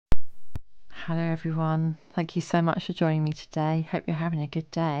Hello everyone, thank you so much for joining me today. Hope you're having a good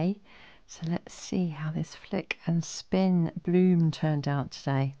day. So let's see how this flick and spin bloom turned out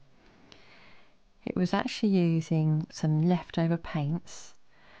today. It was actually using some leftover paints,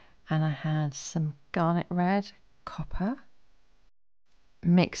 and I had some garnet red, copper,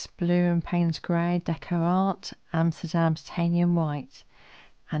 mixed blue and Paynes grey, Deco art, Amsterdam titanium white,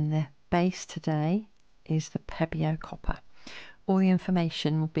 and the base today is the Pebeo copper. All the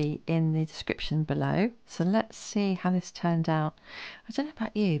information will be in the description below. So let's see how this turned out. I don't know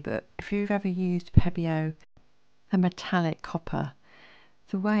about you, but if you've ever used Pebeo, the metallic copper,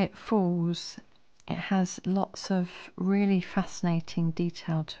 the way it falls, it has lots of really fascinating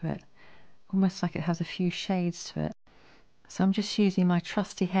detail to it, almost like it has a few shades to it. So I'm just using my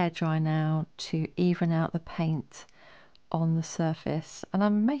trusty hairdryer now to even out the paint on the surface, and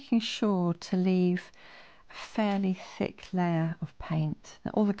I'm making sure to leave fairly thick layer of paint.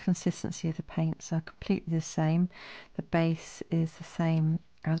 Now, all the consistency of the paints are completely the same. The base is the same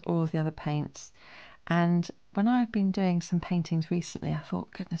as all of the other paints. And when I've been doing some paintings recently, I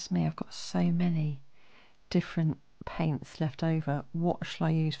thought, goodness me, I've got so many different paints left over. What shall I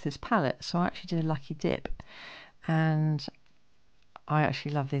use for this palette? So I actually did a lucky dip, and I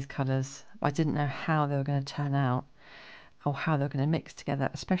actually love these colours. I didn't know how they were going to turn out or how they were going to mix together,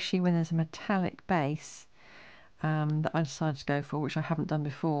 especially when there's a metallic base that I decided to go for, which I haven't done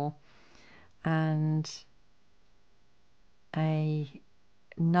before, and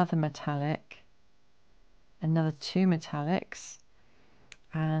another metallic, another two metallics,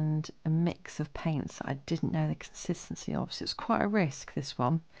 and a mix of paints that I didn't know the consistency of. So it's quite a risk, this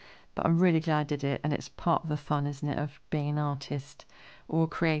one, but I'm really glad I did it, and it's part of the fun, isn't it, of being an artist or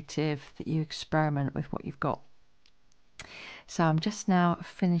creative, that you experiment with what you've got. So I'm just now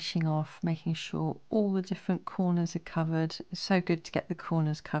finishing off, making sure all the different corners are covered. It's so good to get the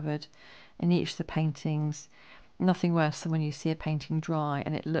corners covered in each of the paintings. Nothing worse than when you see a painting dry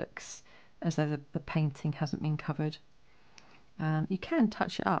and it looks as though the painting hasn't been covered. You can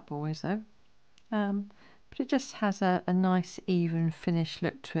touch it up always though, but it just has a nice even finished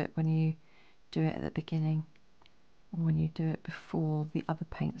look to it when you do it at the beginning or when you do it before the other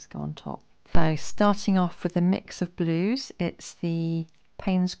paints go on top. So starting off with a mix of blues, it's the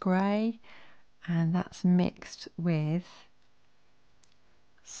Paynes grey, and that's mixed with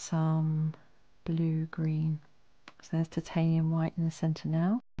some blue green. So there's titanium white in the centre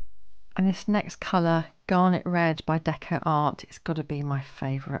now. And this next colour, garnet red by Deco art, it's got to be my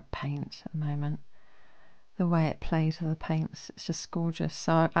favourite paint at the moment. The way it plays with the paints, it's just gorgeous.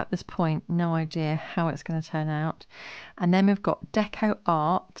 So at this point, no idea how it's going to turn out. And then we've got Deco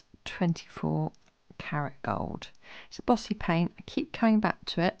art 24 karat gold. It's a bossy paint. I keep coming back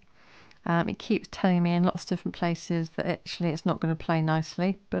to it. It keeps telling me in lots of different places that actually it's not going to play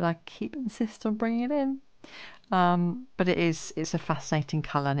nicely, but I keep insist on bringing it in. But it's a fascinating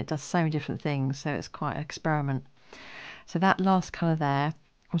colour, and it does so many different things, so it's quite an experiment. So that last colour there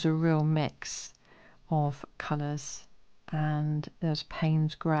was a real mix of colours, and there's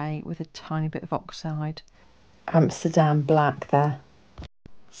Paynes grey with a tiny bit of Oxide, Amsterdam black there.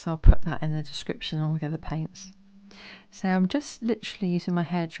 So I'll put that in the description along with the other paints. So I'm just literally using my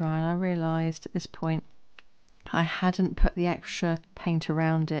hairdryer, and I realised at this point I hadn't put the extra paint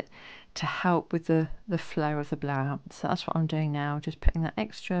around it to help with the flow of the blowout. So that's what I'm doing now, just putting that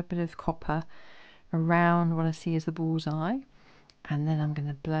extra bit of copper around what I see as the bullseye, and then I'm going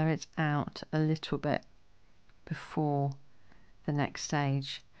to blow it out a little bit before the next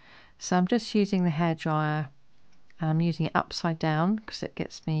stage. So I'm just using the hairdryer, and I'm using it upside down because it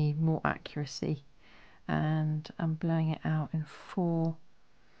gets me more accuracy, and I'm blowing it out in 4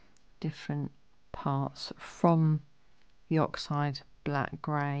 different parts from the Oxide black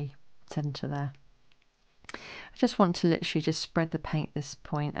grey centre there. I just want to literally just spread the paint at this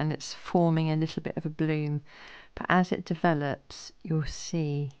point, and it's forming a little bit of a bloom, but as it develops you'll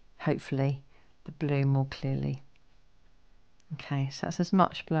see hopefully the bloom more clearly. Okay, so that's as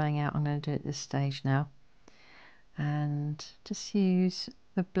much blowing out I'm going to do at this stage now, and just use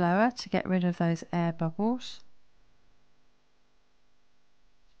the blower to get rid of those air bubbles.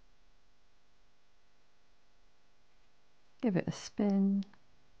 Give it a spin.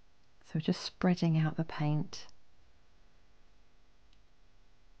 So just spreading out the paint.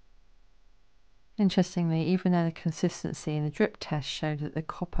 Interestingly, even though the consistency in the drip test showed that the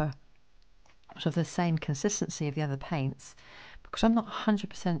copper was of the same consistency of the other paints, because I'm not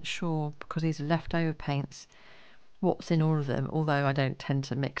 100% sure, because these are leftover paints, what's in all of them, although I don't tend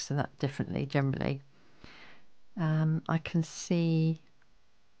to mix them that differently generally. I can see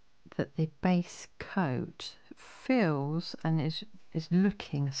that the base coat feels and is is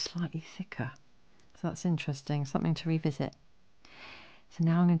looking slightly thicker. So that's interesting, something to revisit. So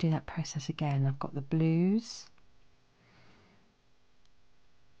now I'm going to do that process again. I've got the blues,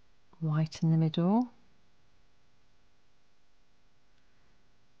 white in the middle.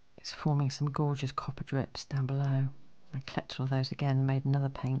 It's forming some gorgeous copper drips down below. I collected all those again and made another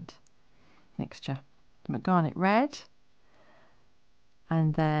paint mixture. Some garnet red,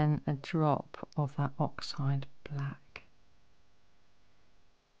 and then a drop of that Oxide black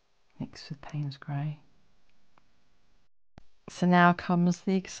mixed with Paynes grey. So now comes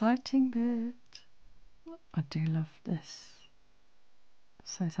the exciting bit. I do love this.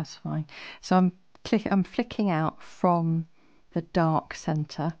 So satisfying. So I'm flicking out from the dark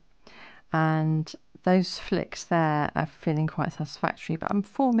centre, and those flicks there are feeling quite satisfactory, but I'm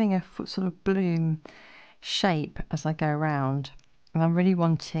forming a sort of bloom shape as I go around, and I'm really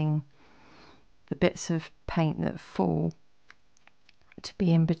wanting the bits of paint that fall to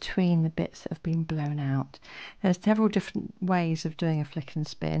be in between the bits that have been blown out. There's several different ways of doing a flick and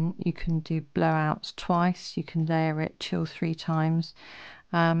spin. You can do blowouts twice, you can layer it, chill 3 times.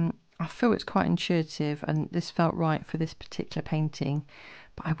 I feel it's quite intuitive, and this felt right for this particular painting,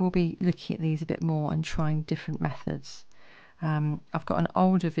 but I will be looking at these a bit more and trying different methods. I've got an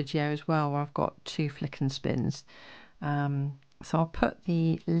older video as well where I've got 2 flick and spins, so I'll put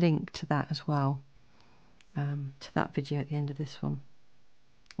the link to that as well, to that video at the end of this one,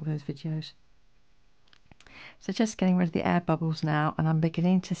 all those videos. So just getting rid of the air bubbles now, and I'm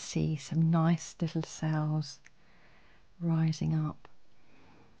beginning to see some nice little cells rising up,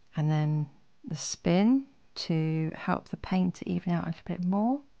 and then the spin to help the paint to even out a little bit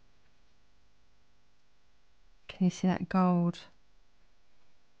more. Can you see that gold?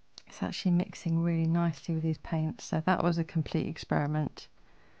 It's actually mixing really nicely with these paints. So that was a complete experiment,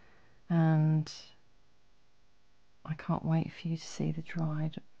 and I can't wait for you to see the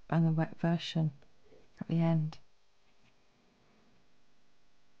dried and the wet version at the end.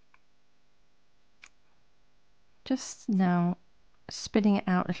 Just now spinning it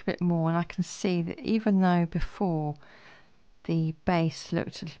out a little bit more, and I can see that even though before the base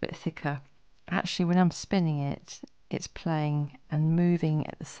looked a little bit thicker, actually when I'm spinning it, it's playing and moving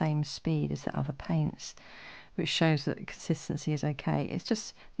at the same speed as the other paints, which shows that the consistency is okay. It's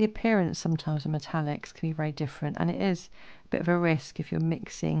just the appearance sometimes of metallics can be very different, and it is a bit of a risk if you're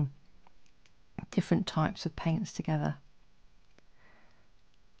mixing different types of paints together.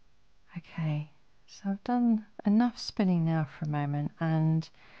 Okay, so I've done enough spinning now for a moment, and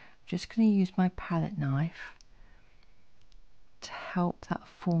I'm just going to use my palette knife to help that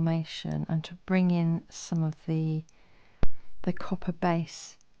formation and to bring in some of the copper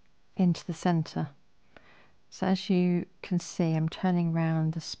base into the centre. So as you can see, I'm turning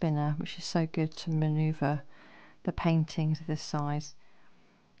around the spinner, which is so good to manoeuvre the paintings of this size.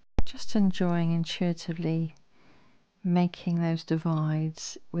 Just enjoying intuitively making those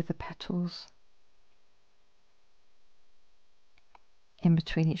divides with the petals. In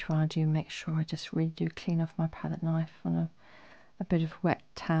between each one I do make sure I just really do clean off my palette knife on a bit of wet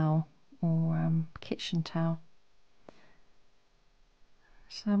towel or kitchen towel.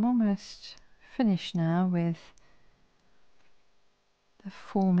 So I'm almost finished now with the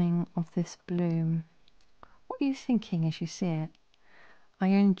forming of this bloom. What are you thinking as you see it? Are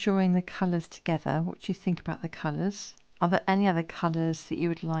you enjoying the colours together? What do you think about the colours? Are there any other colours that you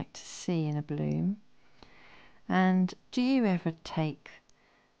would like to see in a bloom? And do you ever take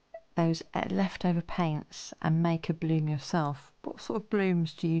those leftover paints and make a bloom yourself? What sort of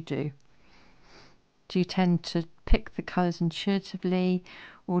blooms do you do? Do you tend to pick the colours intuitively,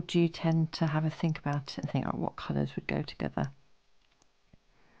 or do you tend to have a think about it and think, oh, what colours would go together?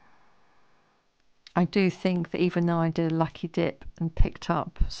 I do think that even though I did a lucky dip and picked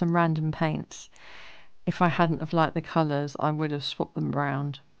up some random paints, if I hadn't have liked the colours, I would have swapped them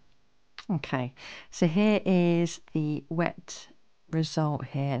around. Okay, so here is the wet result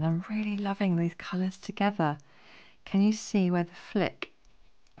here, and I'm really loving these colours together. Can you see where the flick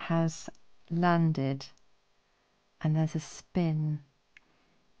has landed, and there's a spin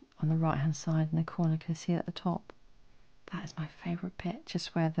on the right hand side in the corner? Can you see it at the top? That is my favourite bit,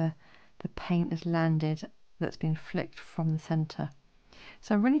 just where the paint has landed that's been flicked from the centre.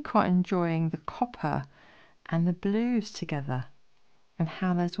 So I'm really quite enjoying the copper and the blues together, and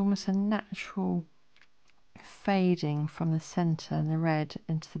how there's almost a natural fading from the centre and the red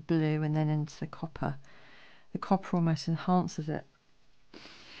into the blue and then into the copper. The copper almost enhances it.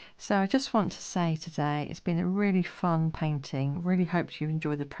 So I just want to say today it's been a really fun painting. Really hope you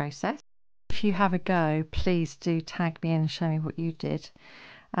enjoy the process. If you have a go, please do tag me in and show me what you did.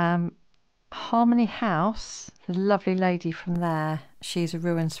 Harmony House, the lovely lady from there, she's a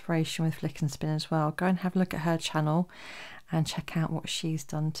real inspiration with Flick and Spin as well. Go and have a look at her channel and check out what she's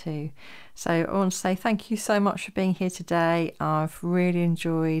done too. So I want to say thank you so much for being here today. I've really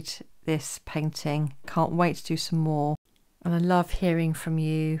enjoyed this painting. Can't wait to do some more. And I love hearing from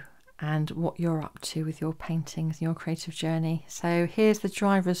you and what you're up to with your paintings and your creative journey. So here's the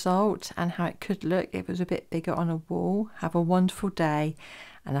dry result and how it could look if it was a bit bigger on a wall. Have a wonderful day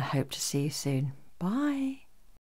and I hope to see you soon. Bye.